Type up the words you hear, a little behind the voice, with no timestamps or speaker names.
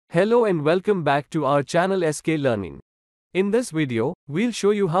Hello and welcome back to our channel SK Learning. In this video, we'll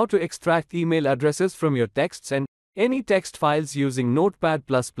show you how to extract email addresses from your texts and any text files using Notepad++.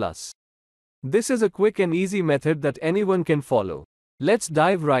 This is a quick and easy method that anyone can follow. Let's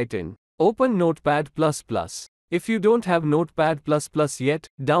dive right in. Open Notepad++. If you don't have Notepad++ yet,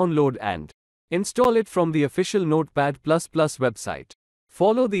 download and install it from the official Notepad++ website.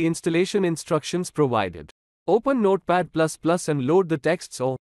 Follow the installation instructions provided. Open Notepad++ and load the texts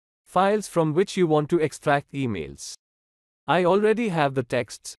or files from which you want to extract emails. I already have the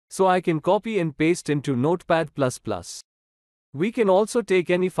texts, so I can copy and paste into Notepad++. We can also take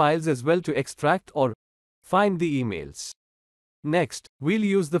any files as well to extract or find the emails. Next, we'll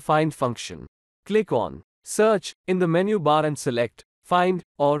use the Find function. Click on Search in the menu bar and select Find,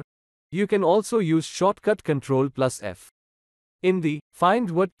 or you can also use shortcut Ctrl+F. In the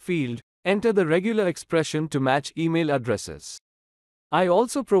Find What field, enter the regular expression to match email addresses. I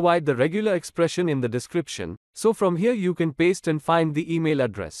also provide the regular expression in the description, so from here you can paste and find the email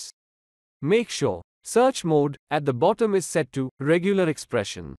address. Make sure search mode at the bottom is set to regular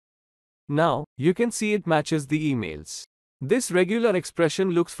expression. Now, you can see it matches the emails. This regular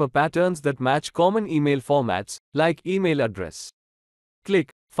expression looks for patterns that match common email formats, like email address.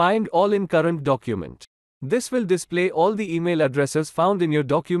 Click Find All in current document. This will display all the email addresses found in your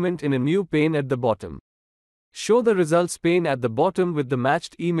document in a new pane at the bottom. Show the results pane at the bottom with the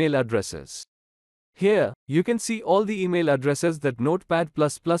matched email addresses. Here, you can see all the email addresses that Notepad++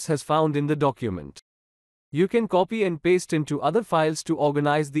 has found in the document. You can copy and paste into other files to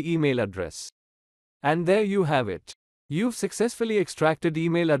organize the email address. And there you have it. You've successfully extracted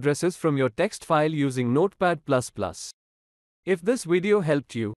email addresses from your text file using Notepad++. If this video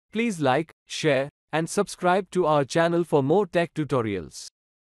helped you, please like, share, and subscribe to our channel for more tech tutorials.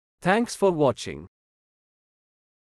 Thanks for watching.